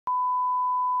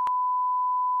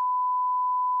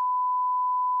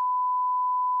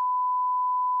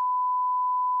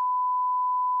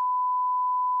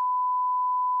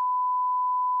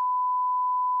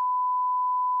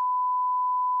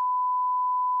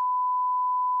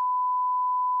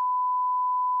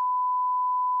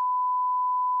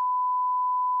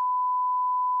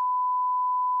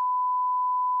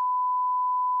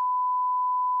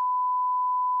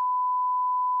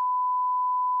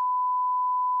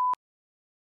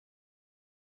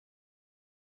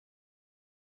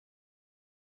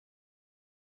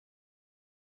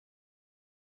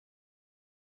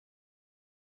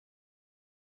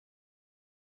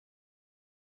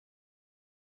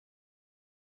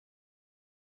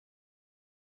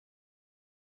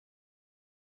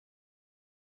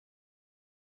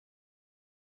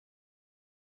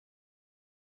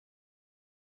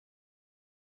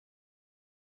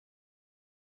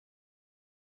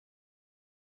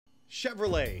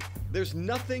Chevrolet. There's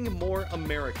nothing more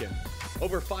American.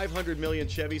 Over 500 million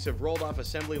Chevys have rolled off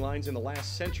assembly lines in the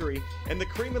last century, and the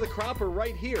cream of the crop are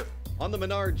right here on the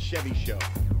Menards Chevy Show.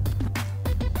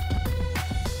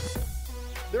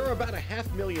 There are about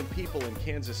 500,000 people in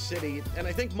Kansas City, and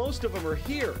I think most of them are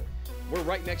here. We're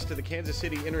right next to the Kansas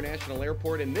City International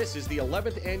Airport, and this is the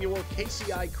 11th annual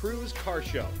KCI Cruise Car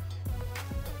Show.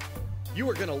 You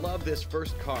are going to love this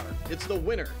first car. It's the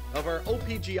winner of our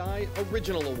OPGI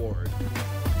Original Award.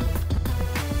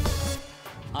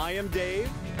 I am Dave.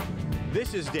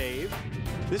 This is Dave.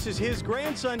 This is his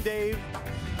grandson, Dave.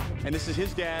 And this is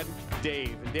his dad,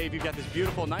 Dave. And Dave, you've got this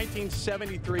beautiful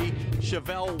 1973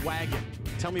 Chevelle wagon.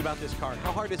 Tell me about this car.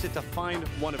 How hard is it to find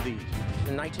one of these?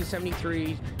 In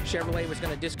 1973, Chevrolet was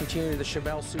going to discontinue the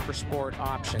Chevelle Super Sport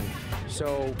option.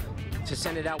 So to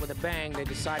send it out with a bang, they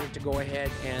decided to go ahead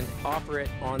and offer it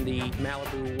on the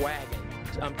Malibu wagon.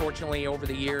 Unfortunately, over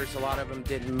the years, a lot of them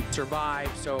didn't survive.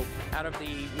 So out of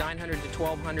the 900 to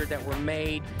 1,200 that were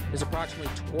made, there's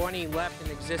approximately 20 left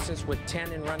in existence with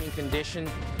 10 in running condition.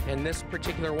 And this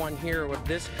particular one here with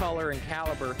this color and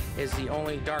caliber is the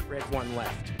only dark red one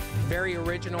left. Very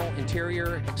original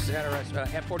interior, etc.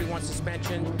 F41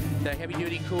 suspension, the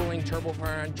heavy-duty cooling, turbo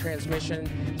front transmission,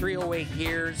 308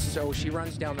 gears, so she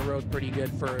runs down the road pretty good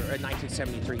for a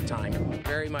 1973 time.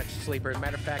 Very much sleeper.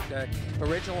 Matter of fact, the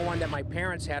original one that my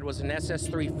parents had was an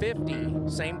SS350,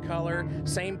 same color,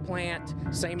 same plant,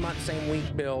 same month, same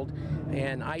week build.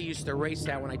 And I used to race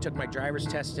that when I took my driver's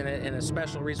test in it, and a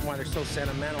special reason why they're so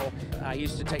sentimental, I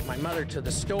used to take my mother to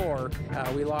the store.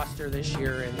 We lost her this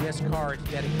year, and this car is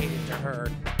dedicated to her.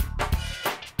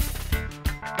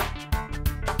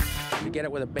 You get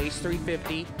it with a base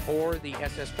 350 or the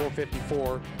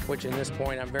SS454, which in this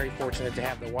point I'm very fortunate to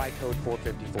have the Y code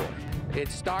 454.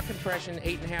 It's stock compression,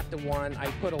 8.5 to 1. I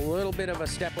put a little bit of a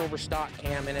step over stock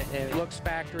cam in it, and it looks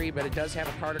factory, but it does have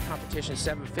a Carter Competition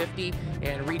 750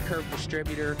 and recurve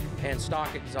distributor and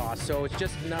stock exhaust. So it's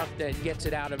just enough that gets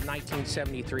it out of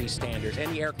 1973 standards,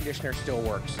 and the air conditioner still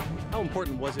works. How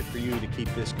important was it for you to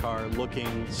keep this car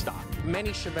looking stock? Many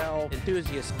Chevelle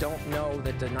enthusiasts don't know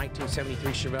that the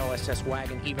 1973 Chevelle SS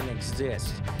wagon even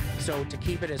exists. So to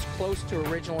keep it as close to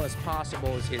original as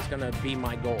possible is going to be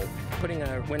my goal. Putting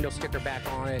a window sticker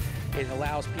back on it, it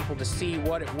allows people to see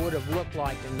what it would have looked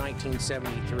like in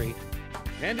 1973.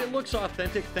 And it looks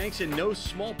authentic thanks in no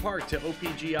small part to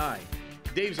OPGI.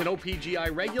 Dave's an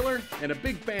OPGI regular and a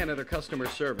big fan of their customer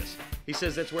service. He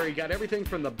says that's where he got everything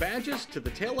from the badges to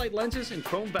the taillight lenses and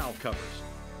chrome valve covers.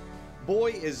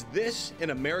 Boy, is this an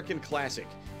American classic.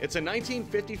 It's a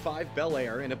 1955 Bel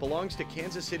Air, and it belongs to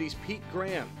Kansas City's Pete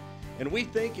Graham. And we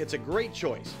think it's a great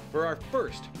choice for our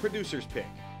first producer's pick.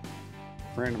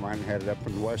 A friend of mine had it up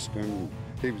in Weston.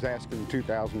 He was asking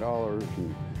 $2,000,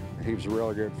 and he was a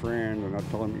really good friend, and I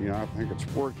told him, you know, I think it's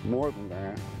worth more than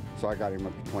that. So I got him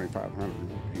up to $2,500,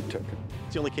 and he took it.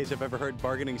 It's the only case I've ever heard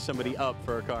bargaining somebody up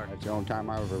for a car. That's the only time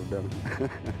I've ever done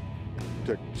it. It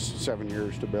took 7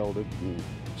 years to build it, and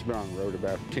it's been on the road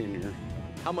about 10 years.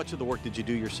 How much of the work did you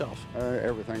do yourself?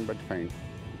 Everything but the paint.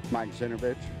 Mike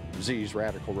Zinovich, Z's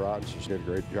Radical Rods, just did a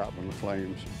great job on the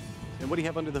flames. And what do you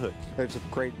have under the hood? It's a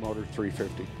crate motor,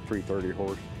 350, 330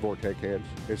 horse, Vortec heads.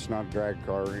 It's not a drag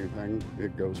car or anything.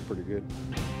 It goes pretty good.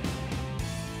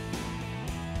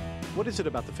 What is it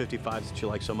about the 55s that you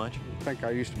like so much? I think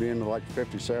I used to be into like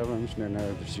 57s, and then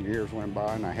as the years went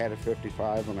by, and I had a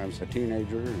 55 when I was a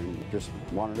teenager, and just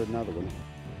wanted another one.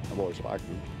 I've always liked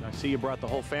them. I see you brought the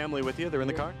whole family with you. They're in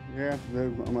the car? Yeah,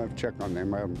 I'm going to have to check on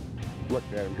them. I haven't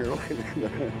looked at them here lately.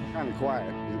 Kind of quiet,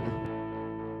 you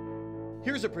know.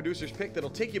 Here's a producer's pick that'll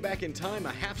take you back in time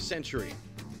a half century.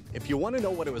 If you want to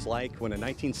know what it was like when a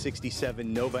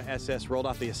 1967 Nova SS rolled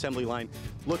off the assembly line,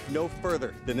 look no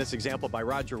further than this example by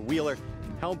Roger Wheeler.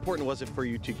 How important was it for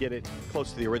you to get it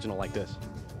close to the original like this?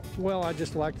 Well, I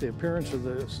just liked the appearance of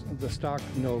the stock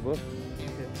Nova.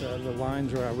 The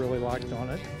lines I really liked on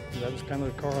it. That was kind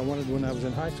of the car I wanted when I was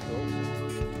in high school.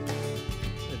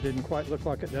 It didn't quite look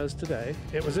like it does today.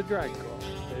 It was a drag car.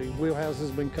 The wheelhouses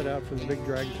had been cut out for the big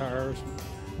drag tires.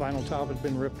 Vinyl top had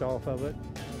been ripped off of it.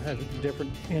 It had a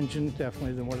different engine,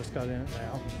 definitely, than what it's got in it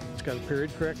now. It's got a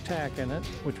period correct tack in it,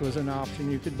 which was an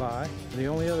option you could buy. The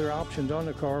only other options on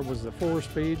the car was the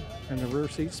 4-speed and the rear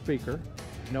seat speaker.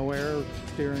 No air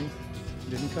steering,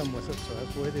 didn't come with it, so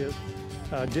that's the way it is.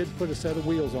 I did put a set of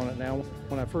wheels on it now.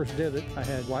 When I first did it, I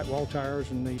had white wall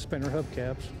tires and the spinner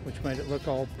hubcaps, which made it look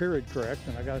all period correct,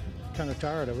 and I got kind of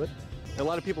tired of it. A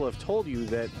lot of people have told you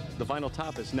that the vinyl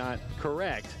top is not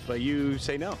correct, but you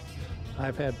say no.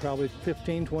 I've had probably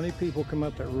 15, 20 people come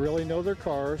up that really know their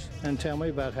cars and tell me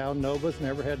about how Novas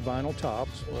never had vinyl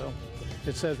tops. Well,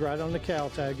 It says right on the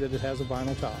cowl tag that it has a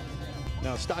vinyl top.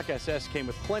 Now, stock SS came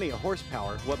with plenty of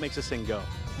horsepower. What makes this thing go?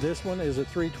 This one is a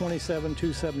 327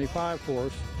 275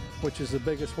 horse, which is the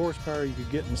biggest horsepower you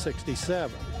could get in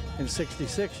 67. In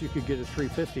 66, you could get a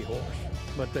 350 horse.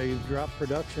 But they dropped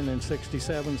production in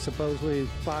 67. Supposedly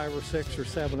 5 or 6 or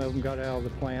 7 of them got out of the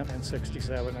plant in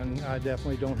 67, and I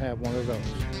definitely don't have one of those.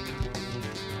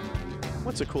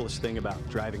 What's the coolest thing about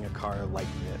driving a car like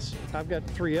this? I've got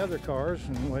 3 other cars,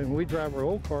 and we drive our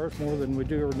old cars more than we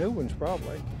do our new ones,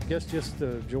 probably. I guess just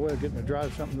the joy of getting to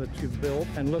drive something that you've built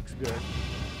and looks good.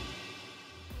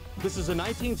 This is a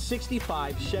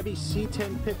 1965 Chevy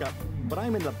C10 pickup, but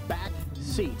I'm in the back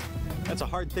seat. That's a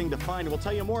hard thing to find. We'll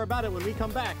tell you more about it when we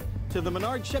come back to the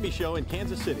Menards Chevy Show in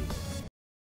Kansas City.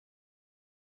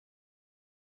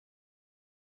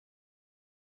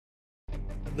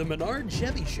 The Menards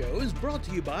Chevy Show is brought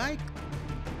to you by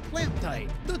Clamp Tight,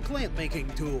 the clamp making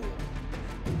tool.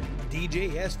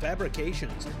 DJS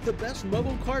Fabrications, the best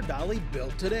mobile car dolly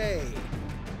built today.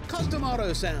 Custom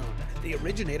Auto Sound, the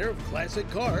originator of classic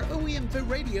car OEM fit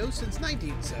radio since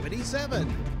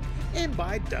 1977. And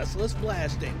by Dustless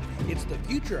Blasting, it's the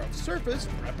future of surface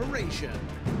preparation.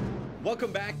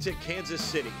 Welcome back to Kansas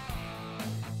City.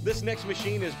 This next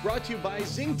machine is brought to you by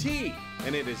Zing Tea,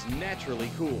 and it is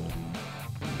naturally cool.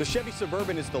 The Chevy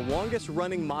Suburban is the longest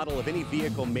running model of any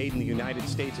vehicle made in the United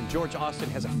States, and George Austin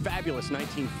has a fabulous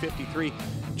 1953.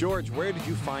 George, where did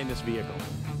you find this vehicle?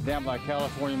 Down by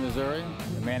California, Missouri,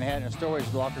 in Manhattan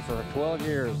storage locker for 12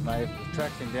 years, and I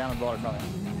tracked him down and bought it from him.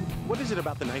 What is it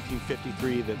about the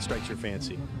 1953 that strikes your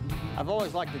fancy? I've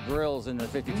always liked the grills in the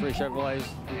 53 Chevrolets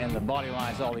and the body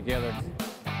lines all together.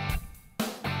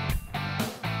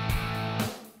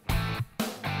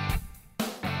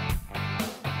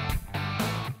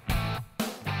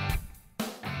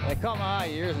 It caught my eye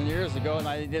years and years ago, and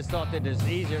I just thought that it's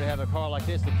easier to have a car like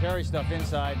this to carry stuff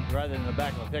inside rather than the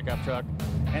back of a pickup truck.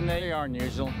 And they are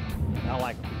unusual. I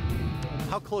like them.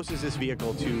 How close is this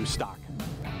vehicle to stock?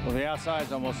 Well, the outside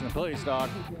is almost completely stock.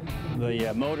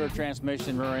 The motor,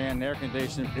 transmission, rear end, air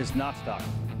conditioner is not stock.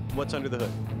 What's under the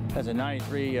hood? Has a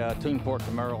 93 twin-port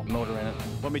Camaro motor in it.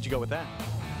 What made you go with that?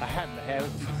 I happened to have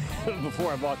it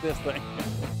before I bought this thing.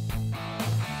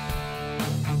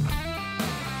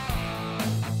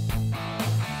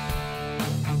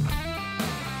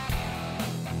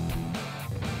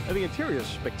 The interior is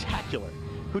spectacular.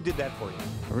 Who did that for you?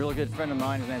 A really good friend of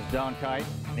mine, his name's Don Kite,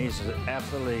 and he's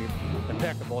absolutely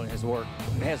impeccable in his work.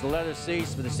 It has leather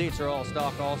seats, but the seats are all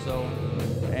stock also.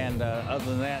 And other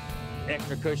than that,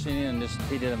 extra cushioning, and just,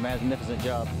 he did a magnificent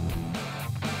job.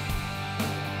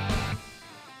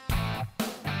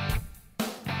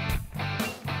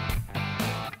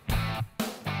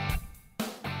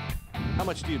 How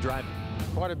much do you drive it?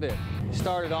 Quite a bit.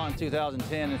 Started on in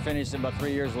 2010 and finished about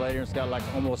 3 years later. It's got like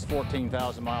almost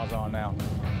 14,000 miles on now.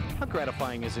 How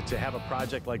gratifying is it to have a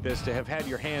project like this, to have had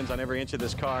your hands on every inch of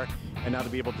this car, and now to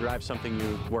be able to drive something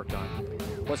you worked on?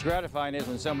 What's gratifying is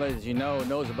when somebody that you know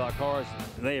knows about cars,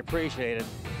 they appreciate it,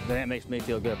 then that makes me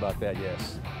feel good about that,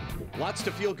 yes. Lots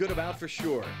to feel good about for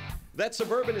sure. That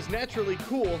Suburban is naturally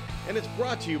cool, and it's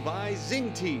brought to you by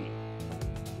Zing Tea.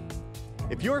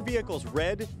 If your vehicle's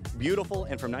red, beautiful,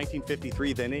 and from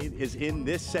 1953, then it is in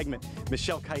this segment.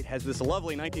 Michelle Kite has this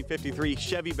lovely 1953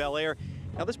 Chevy Bel Air.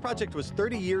 Now, this project was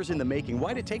 30 years in the making.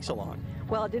 Why did it take so long?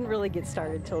 Well, it didn't really get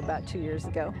started till about 2 years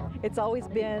ago. It's always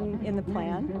been in the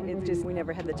plan. It's just we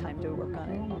never had the time to work on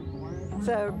it.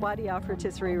 So, body off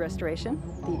rotisserie restoration.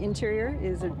 The interior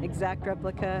is an exact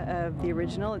replica of the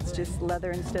original. It's just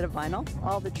leather instead of vinyl.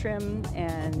 All the trim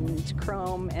and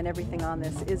chrome and everything on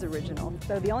this is original.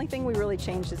 So the only thing we really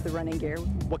changed is the running gear.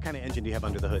 What kind of engine do you have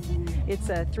under the hood? It's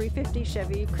a 350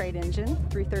 Chevy crate engine,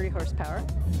 330 horsepower.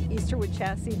 Easterwood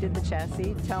Chassis did the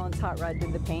chassis. Talon's Hot Rod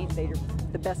did the paint. They're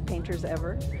the best painters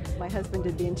ever. My husband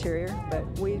did the interior, but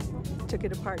we took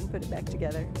it apart and put it back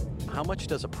together. How much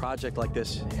does a project like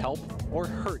this help or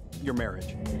hurt your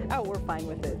marriage? Oh, we're fine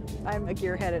with it. I'm a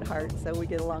gearhead at heart, so we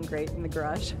get along great in the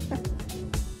garage.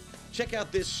 Check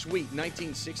out this sweet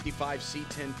 1965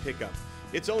 C10 pickup.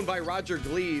 It's owned by Roger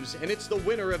Gleaves, and it's the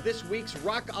winner of this week's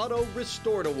Rock Auto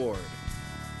Restored Award.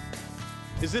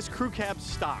 Is this crew cab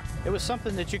stock? It was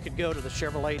something that you could go to the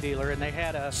Chevrolet dealer and they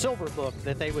had a silver book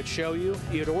that they would show you.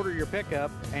 You'd order your pickup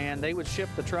and they would ship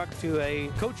the truck to a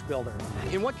coach builder.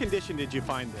 In what condition did you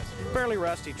find this? Fairly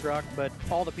rusty truck, but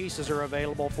all the pieces are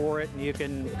available for it and you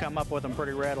can come up with them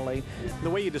pretty readily. The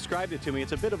way you described it to me,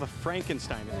 it's a bit of a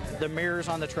Frankenstein. The mirrors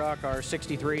on the truck are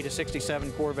 63 to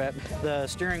 67 Corvette. The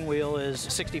steering wheel is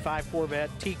 65 Corvette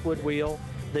teakwood wheel.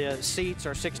 The seats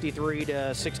are 63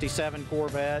 to 67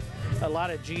 Corvette. A lot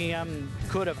of GM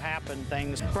could have happened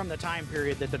things from the time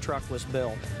period that the truck was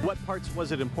built. What parts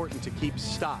was it important to keep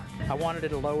stock? I wanted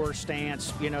it a lower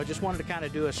stance, you know, just wanted to kind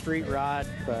of do a street ride,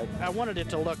 but I wanted it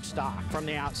to look stock from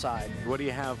the outside. What do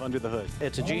you have under the hood?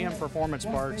 It's a GM Performance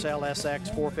Parts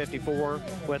LSX 454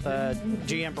 with a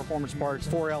GM Performance Parts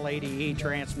 4L80E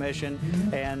transmission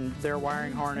and their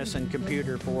wiring harness and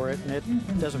computer for it, and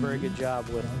it does a very good job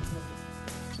with it.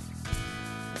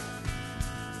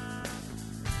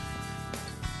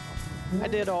 I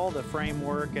did all the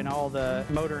framework and all the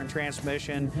motor and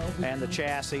transmission and the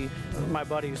chassis. My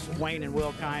buddies Wayne and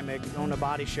Will Kymig own a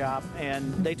body shop,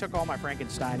 and they took all my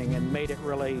Frankensteining and made it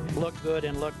really look good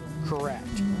and look correct.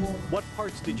 What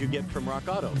parts did you get from Rock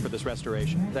Auto for this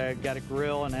restoration? I got a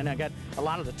grill, and then I got a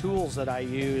lot of the tools that I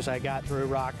use I got through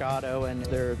Rock Auto, and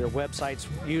their website's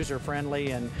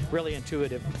user-friendly and really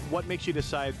intuitive. What makes you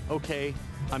decide, okay,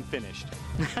 I'm finished?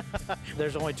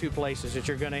 There's only two places that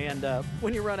you're going to end up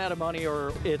when you run out of money,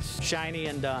 or it's shiny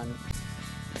and done.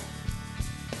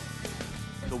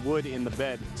 The wood in the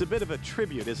bed, it's a bit of a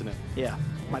tribute, isn't it? Yeah.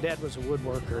 My dad was a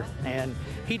woodworker, and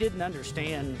he didn't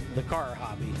understand the car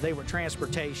hobby. They were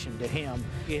transportation to him.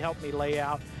 He helped me lay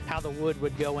out how the wood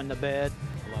would go in the bed.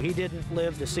 He didn't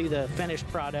live to see the finished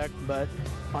product, but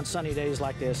on sunny days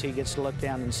like this, he gets to look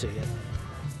down and see it.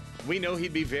 We know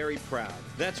he'd be very proud.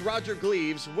 That's Roger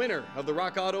Gleaves, winner of the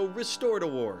Rock Auto Restored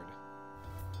Award.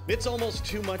 It's almost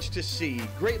too much to see.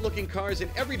 Great-looking cars in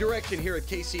every direction here at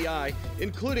KCI,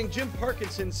 including Jim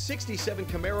Parkinson's 67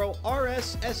 Camaro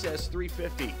RS SS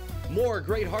 350. More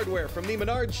great hardware from the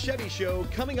Menards Chevy Show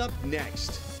coming up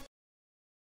next.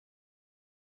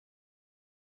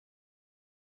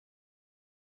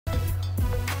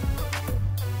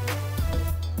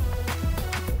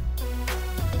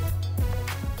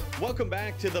 Welcome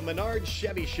back to the Menards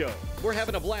Chevy Show. We're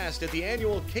having a blast at the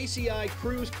annual KCI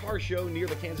Cruise Car Show near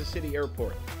the Kansas City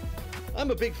Airport. I'm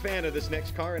a big fan of this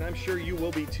next car, and I'm sure you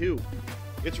will be too.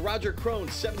 It's Roger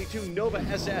Crone's 72 Nova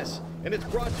SS, and it's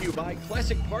brought to you by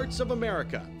Classic Parts of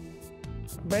America.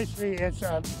 Basically, it's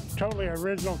a totally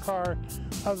original car,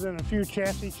 other than a few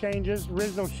chassis changes,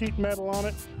 original sheet metal on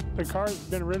it. The car's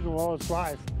been original all its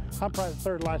life. I'm probably the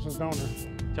third licensed owner.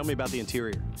 Tell me about the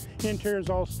interior. The interior is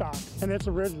all stock, and it's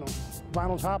original.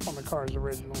 Vinyl top on the car is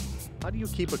original. How do you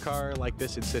keep a car like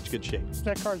this in such good shape?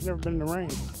 That car's never been in the rain.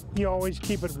 You always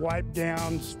keep it wiped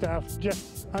down, stuff,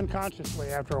 just unconsciously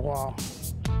after a while.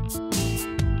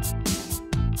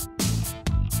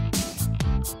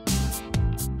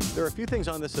 There are a few things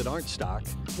on this that aren't stock.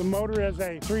 The motor is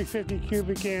a 350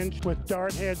 cubic inch with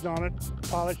dart heads on it,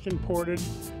 polished and ported.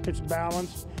 It's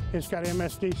balanced. It's got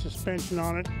MSD suspension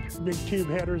on it, big tube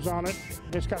headers on it.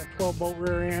 It's got a 12-bolt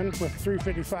rear end with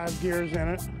 355 gears in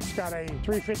it. It's got a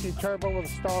 350 turbo with a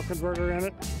stall converter in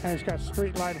it, and it's got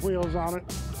street light wheels on it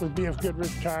with BF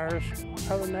Goodrich tires.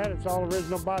 Other than that, it's all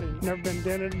original body. Never been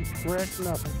dented, wrecked,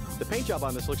 nothing. The paint job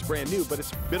on this looks brand new, but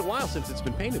it's been a while since it's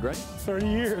been painted, right? 30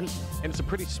 years. And it's a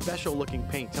pretty special looking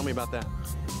paint. Tell me about that.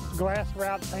 Glass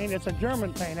route paint. It's a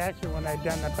German paint, actually, when they've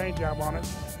done the paint job on it.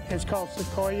 It's called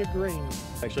Sequoia Green.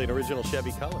 Actually an original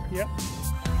Chevy color. Yep.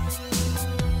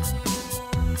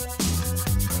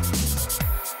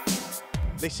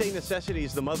 They say necessity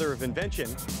is the mother of invention,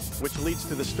 which leads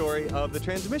to the story of the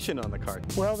transmission on the car.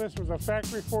 Well, this was a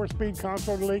factory 4-speed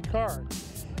console delete car.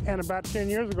 And about 10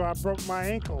 years ago, I broke my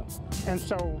ankle. And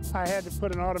so I had to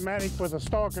put an automatic with a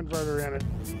stall converter in it.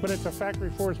 But it's a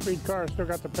factory 4-speed car, still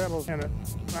got the pedals in it.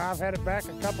 I've had it back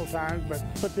a couple times, but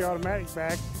put the automatic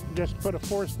back, just put a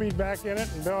 4-speed back in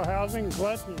it, and bell housing,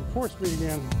 clutch, and 4-speed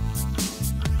again.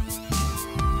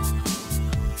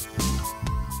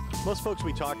 Most folks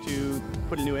we talk to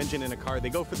put a new engine in a car, they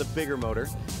go for the bigger motor.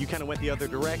 You kind of went the other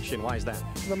direction. Why is that?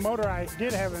 The motor I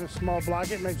did have in a small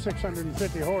block, it made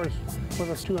 650 horse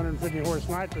with a 250 horse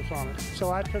nitrous on it.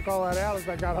 So I took all that out as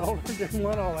I got older, didn't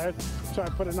want all that. So I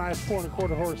put a nice 4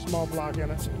 1/4 horse small block in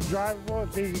it. It's drivable,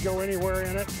 it's easy to go anywhere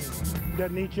in it,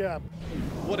 doesn't eat you up.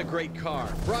 What a great car.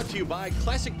 Brought to you by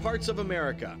Classic Parts of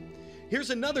America. Here's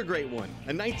another great one,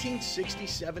 a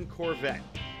 1967 Corvette.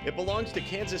 It belongs to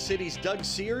Kansas City's Doug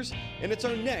Sears, and it's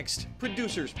our next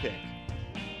producer's pick.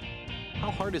 How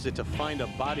hard is it to find a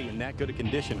body in that good a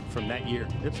condition from that year?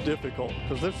 It's difficult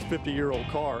because this is a 50-year-old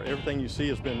car. Everything you see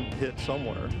has been hit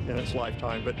somewhere in its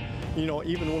lifetime. But, you know,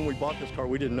 even when we bought this car,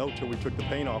 we didn't know till we took the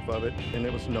paint off of it, and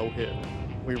it was no hit.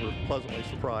 We were pleasantly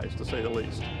surprised, to say the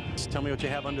least. Just tell me what you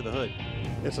have under the hood.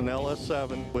 It's an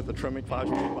LS7 with a trimming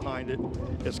 5-speed behind it.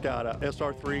 It's got a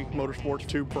SR3 Motorsports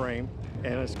tube frame,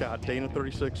 and it's got Dana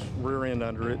 36 rear end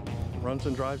under it. Runs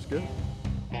and drives good.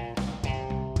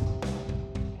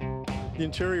 The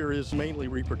interior is mainly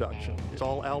reproduction. It's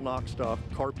all Alnox stuff,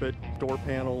 carpet, door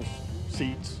panels,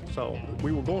 seats. So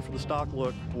we were going for the stock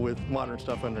look with modern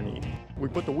stuff underneath. We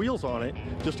put the wheels on it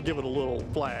just to give it a little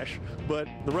flash, but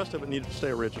the rest of it needed to stay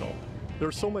original.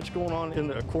 There's so much going on in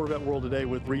the Corvette world today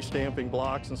with restamping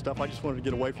blocks and stuff. I just wanted to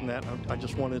get away from that. I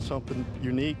just wanted something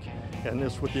unique, and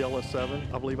this with the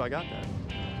LS7, I believe I got that.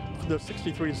 The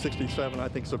 63 to 67, I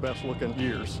think, is the best looking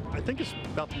years. I think it's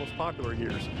about the most popular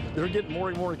years. They're getting more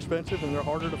and more expensive, and they're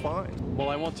harder to find. Well,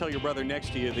 I won't tell your brother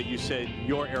next to you that you said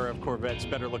your era of Corvette's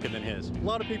better looking than his. A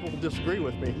lot of people disagree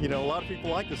with me. You know, a lot of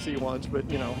people like the C1s, but,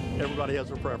 you know, everybody has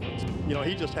their preference. You know,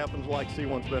 he just happens to like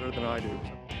C1s better than I do.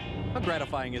 How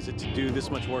gratifying is it to do this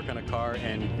much work on a car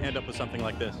and end up with something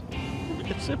like this?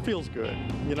 It feels good.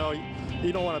 You know,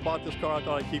 when I bought this car, I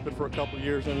thought I'd keep it for a couple of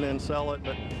years and then sell it,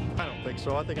 but I don't think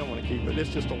so. I think I want to keep it.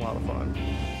 It's just a lot of fun.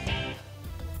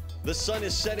 The sun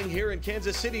is setting here in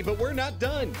Kansas City, but we're not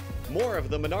done. More of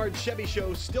the Menards Chevy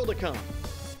Show still to come.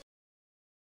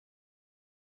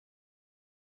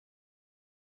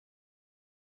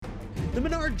 The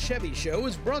Menards Chevy Show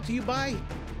is brought to you by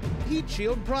Heat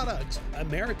Shield Products,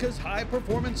 America's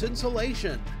high-performance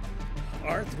insulation.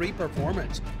 R3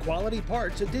 Performance, quality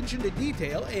parts, attention to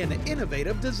detail, and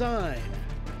innovative design.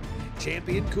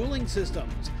 Champion Cooling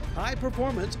Systems,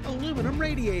 high-performance aluminum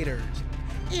radiators.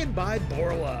 And by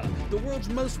Borla, the world's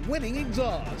most winning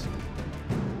exhaust.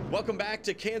 Welcome back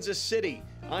to Kansas City.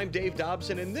 I'm Dave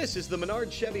Dobson, and this is the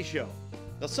Menards Chevy Show.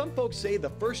 Now, some folks say the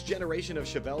first generation of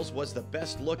Chevelles was the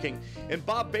best looking, and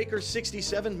Bob Baker's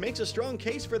 67 makes a strong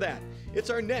case for that. It's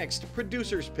our next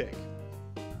producer's pick.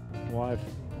 Wife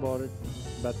bought it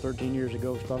about 13 years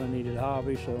ago. Thought I needed a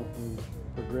hobby, so we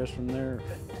progressed from there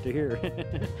to here.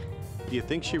 Do you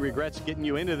think she regrets getting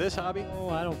you into this hobby? Oh,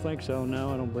 I don't think so.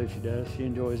 No, I don't believe she does. She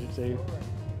enjoys it too.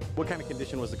 What kind of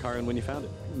condition was the car in when you found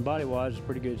it? Body-wise, it's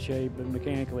pretty good shape, but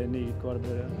mechanically it needed quite a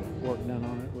bit of work done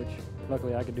on it, which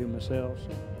luckily I could do myself.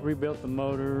 So, rebuilt the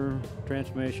motor,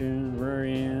 transmission, rear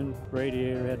end,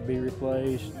 radiator had to be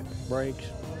replaced, brakes.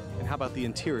 And how about the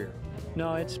interior?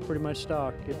 No, it's pretty much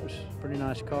stock. It was a pretty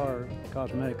nice car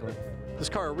cosmetically. This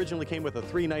car originally came with a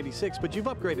 396, but you've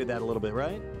upgraded that a little bit,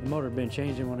 right? The motor had been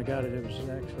changing when I got it. It was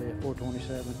actually a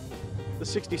 427. The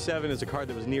 67 is a car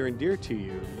that was near and dear to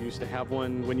you. You used to have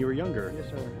one when you were younger. Yes,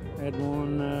 sir. I had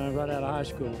one right out of high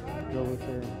school. Drove it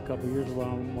for a couple of years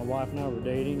while my wife and I were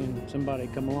dating, and somebody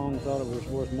come along and thought it was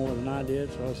worth more than I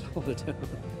did, so I sold it to them.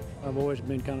 I've always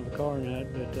been kind of a car nut,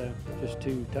 but just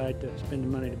too tight to spend the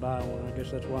money to buy one. I guess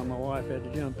that's why my wife had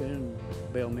to jump in and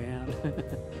bail me out.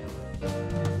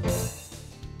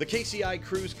 The KCI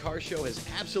Cruise Car Show has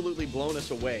absolutely blown us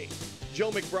away.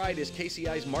 Joe McBride is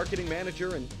KCI's marketing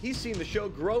manager, and he's seen the show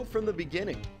grow from the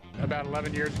beginning. About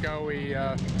 11 years ago, we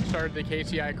started the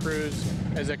KCI Cruise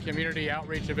as a community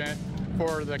outreach event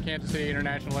for the Kansas City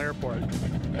International Airport.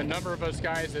 A number of us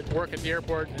guys that work at the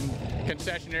airport and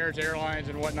concessionaires, airlines,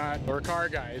 and whatnot are car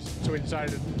guys. So we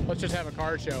decided, let's just have a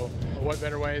car show. What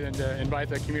better way than to invite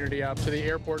the community up to the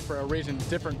airport for a reason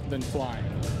different than flying.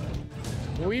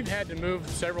 We've had to move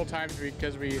several times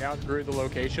because we outgrew the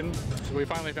location. So we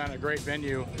finally found a great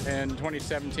venue. In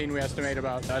 2017, we estimate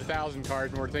about 1,000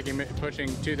 cars, and we're thinking pushing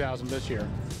 2,000 this year.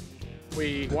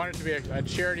 We want it to be a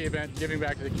charity event giving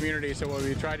back to the community, so what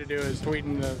we try to do is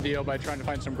sweeten the deal by trying to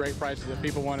find some great prices that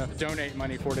people want to donate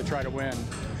money for to try to win.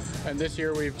 And this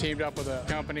year we've teamed up with a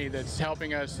company that's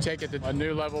helping us take it to a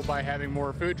new level by having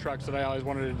more food trucks that I always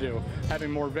wanted to do,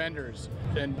 having more vendors,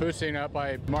 and boosting up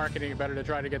by marketing it better to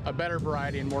try to get a better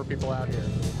variety and more people out here.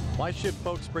 Why should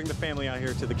folks bring the family out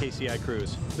here to the KCI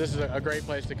Cruise? This is a great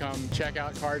place to come check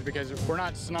out cars because we're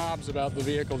not snobs about the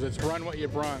vehicles. It's run what you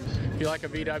brung. If you like a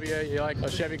VW, you like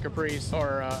a Chevy Caprice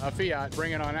or a Fiat,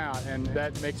 bring it on out. And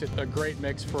that makes it a great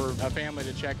mix for a family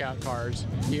to check out cars,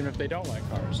 even if they don't like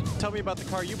cars. Tell me about the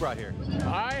car you brought here.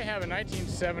 I have a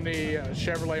 1970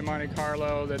 Chevrolet Monte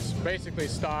Carlo that's basically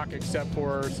stock except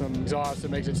for some exhaust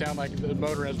that makes it sound like the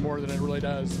motor has more than it really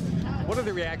does. What are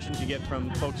the reactions you get from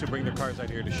folks who bring their cars out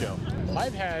here to show?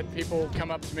 I've had people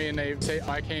come up to me and they say,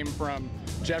 I came from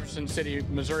Jefferson City,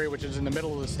 Missouri, which is in the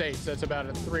middle of the state, so that's about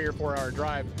a 3 or 4 hour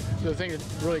drive. So the thing that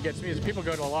really gets me is people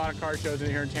go to a lot of car shows in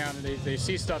here in town and they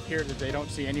see stuff here that they don't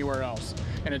see anywhere else.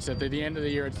 And it's at the end of the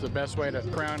year, it's the best way to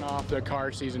crown off the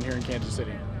car season here in Kansas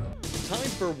City. Time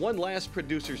for one last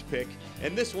producer's pick,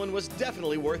 and this one was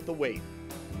definitely worth the wait.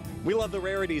 We love the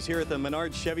rarities here at the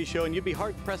Menards Chevy Show, and you'd be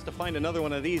hard-pressed to find another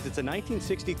one of these. It's a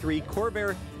 1963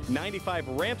 Corvair 95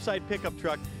 ramp-side pickup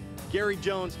truck. Gary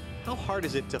Jones, how hard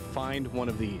is it to find one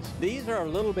of these? These are a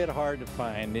little bit hard to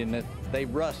find in that they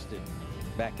rusted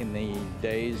back in the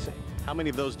days. How many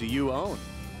of those do you own?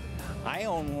 I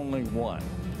own only one.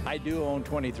 I do own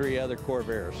 23 other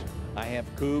Corvairs. I have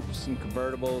coupes and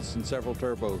convertibles and several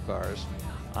turbo cars.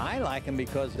 I like them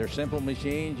because they're simple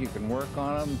machines, you can work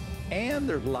on them, and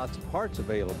there's lots of parts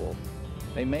available.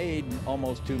 They made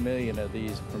almost 2 million of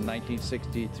these from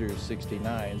 1960 through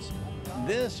 69s.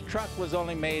 This truck was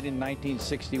only made in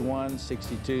 1961,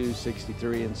 62,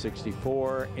 63, and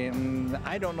 64, and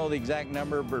I don't know the exact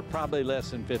number, but probably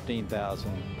less than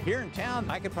 15,000. Here in town,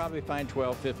 I could probably find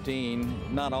 12,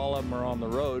 15. Not all of them are on the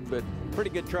road, but pretty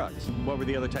good trucks. What were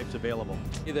the other types available?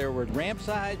 There were ramp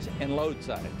sides and load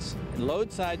sides.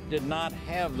 Load side did not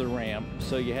have the ramp,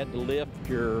 so you had to lift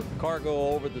your cargo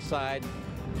over the side.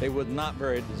 They were not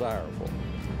very desirable.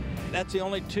 That's the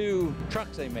only two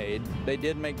trucks they made. They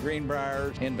did make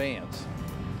Greenbriers and vans.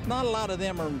 Not a lot of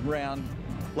them are around.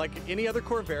 Like any other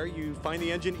Corvair, you find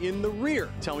the engine in the rear.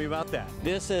 Tell me about that.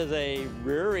 This is a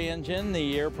rear engine,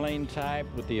 the airplane type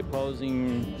with the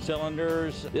opposing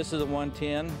cylinders. This is a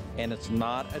 110, and it's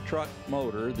not a truck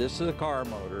motor. This is a car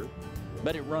motor,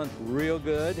 but it runs real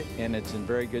good, and it's in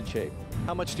very good shape.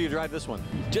 How much do you drive this one?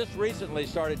 Just recently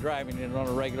started driving it on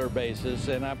a regular basis,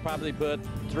 and I've probably put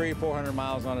 300 or 400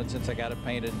 miles on it since I got it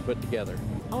painted and put together.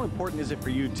 How important is it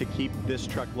for you to keep this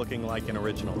truck looking like an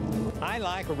original? I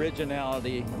like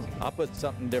originality. I'll put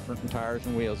something different in tires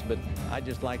and wheels, but I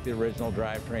just like the original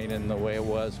drivetrain and the way it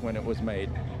was when it was made.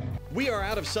 We are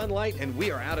out of sunlight and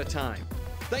we are out of time.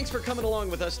 Thanks for coming along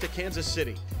with us to Kansas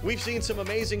City. We've seen some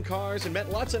amazing cars and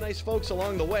met lots of nice folks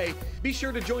along the way. Be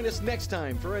sure to join us next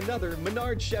time for another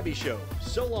Menards Chevy show.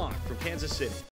 So long from Kansas City.